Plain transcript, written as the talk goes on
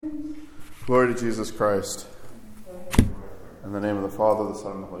Glory to Jesus Christ. In the name of the Father, the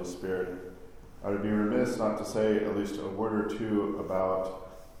Son, and the Holy Spirit. I would be remiss not to say at least a word or two about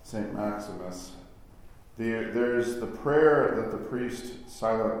St. Maximus. There's the prayer that the priest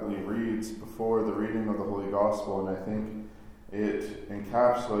silently reads before the reading of the Holy Gospel, and I think it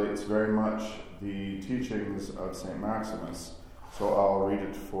encapsulates very much the teachings of St. Maximus. So I'll read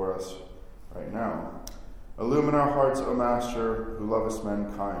it for us right now. Illumine our hearts, O Master, who lovest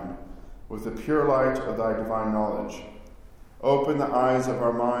mankind, with the pure light of thy divine knowledge. Open the eyes of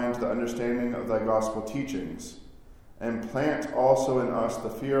our mind to the understanding of thy gospel teachings, and plant also in us the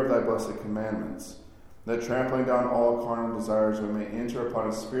fear of thy blessed commandments, that trampling down all carnal desires we may enter upon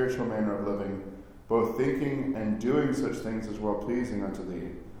a spiritual manner of living, both thinking and doing such things as well-pleasing unto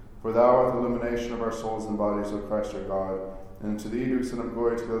thee. For thou art the illumination of our souls and bodies, O Christ our God, and to thee do Son of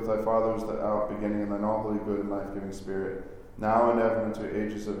glory, together with thy Father, who is the outbeginning, and thine all holy, good, and life-giving Spirit, now and ever, and to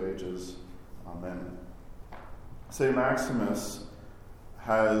ages of ages. Amen. St. Maximus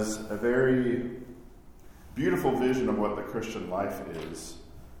has a very beautiful vision of what the Christian life is,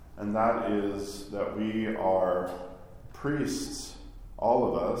 and that is that we are priests, all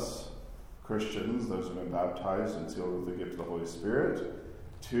of us, Christians, those who have been baptized and sealed with the gift of the Holy Spirit,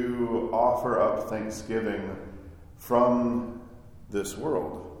 to offer up thanksgiving from this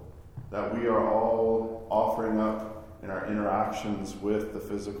world, that we are all offering up in our interactions with the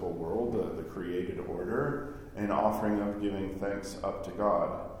physical world, the created order, and offering up giving thanks up to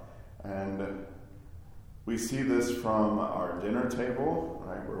God. And we see this from our dinner table,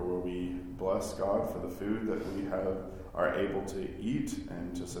 right, where we bless God for the food that we are able to eat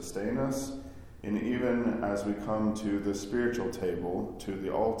and to sustain us. And even as we come to the spiritual table, to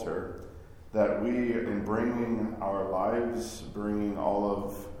the altar, that we, in bringing our lives, bringing all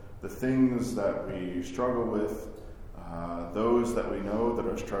of the things that we struggle with, those that we know that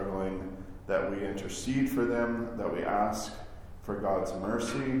are struggling, that we intercede for them, that we ask for God's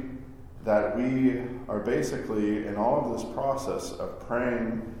mercy, that we are basically, in all of this process of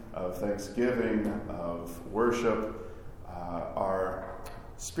praying, of thanksgiving, of worship, are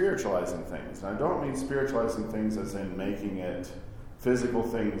spiritualizing things. And I don't mean spiritualizing things as in making it physical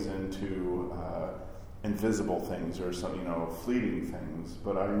things into invisible things or some, fleeting things,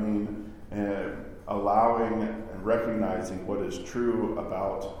 but I mean allowing and recognizing what is true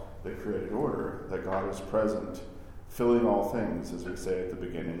about the created order, that God is present, filling all things, as we say at the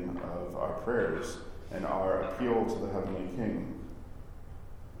beginning of our prayers and our appeal to the Heavenly King.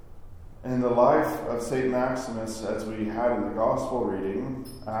 In the life of St. Maximus, as we had in the Gospel reading,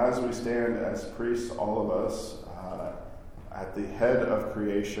 as we stand as priests, all of us, at the head of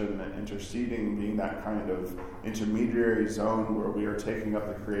creation, interceding, being that kind of intermediary zone where we are taking up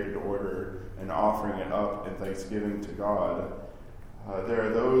the created order and offering it up in thanksgiving to God, there are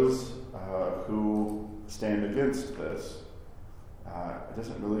those who stand against this. It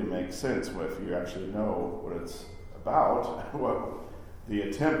doesn't really make sense if you actually know what it's about, what the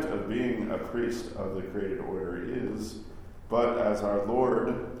attempt of being a priest of the created order is. But as our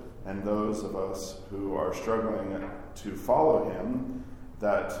Lord and those of us who are struggling to follow him,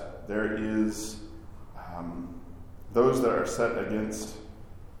 that there is those that are set against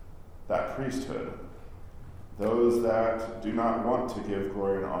that priesthood, those that do not want to give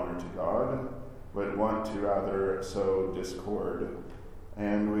glory and honor to God, but want to rather sow discord.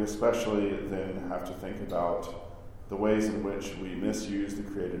 And we especially then have to think about the ways in which we misuse the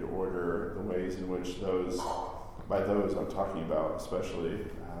created order, the ways in which by those I'm talking about, especially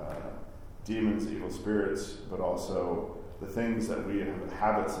demons, evil spirits, but also the things that we have,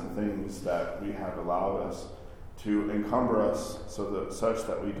 habits and things that we have allowed us to encumber us such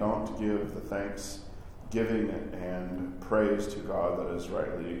that we don't give the thanksgiving and praise to God that is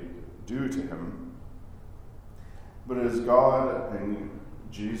rightly due to him. But it is God and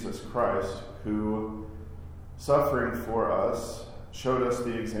Jesus Christ who, suffering for us, showed us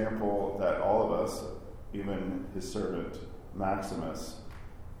the example that all of us, even his servant Maximus,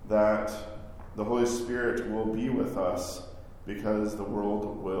 that the Holy Spirit will be with us because the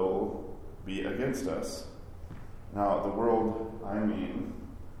world will be against us. Now, the world, I mean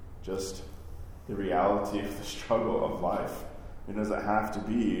just the reality of the struggle of life. It doesn't have to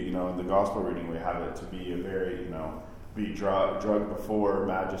be, in the gospel reading we have it to be a very, be drugged before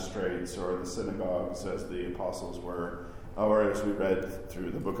magistrates or the synagogues as the apostles were, or as we read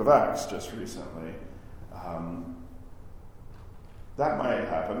through the book of Acts just recently. That might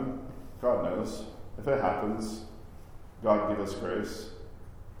happen. God knows. If it happens, God give us grace.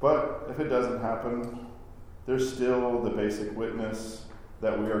 But if it doesn't happen, there's still the basic witness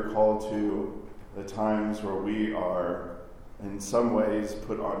that we are called to, the times where we are in some ways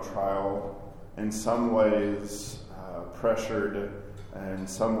put on trial, in some ways pressured, and in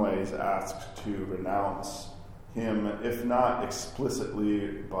some ways asked to renounce him, if not explicitly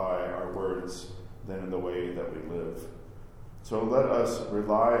by our words, then in the way that we live. So let us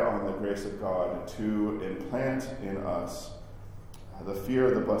rely on the grace of God to implant in us the fear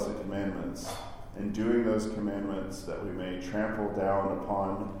of the blessed commandments, and doing those commandments that we may trample down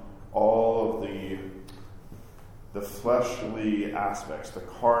upon all of the fleshly aspects, the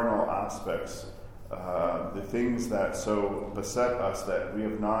carnal aspects, the things that so beset us that we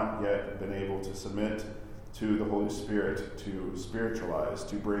have not yet been able to submit to the Holy Spirit to spiritualize,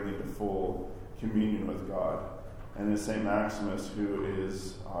 to bring into full communion with God. And as St. Maximus, who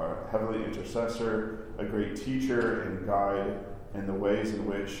is our heavenly intercessor, a great teacher and guide in the ways in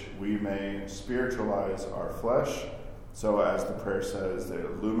which we may spiritualize our flesh, so as the prayer says, they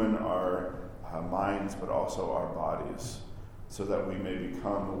illumine our minds but also our bodies, so that we may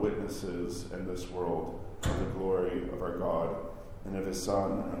become witnesses in this world of the glory of our God and of his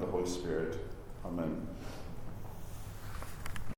Son and the Holy Spirit. Amen.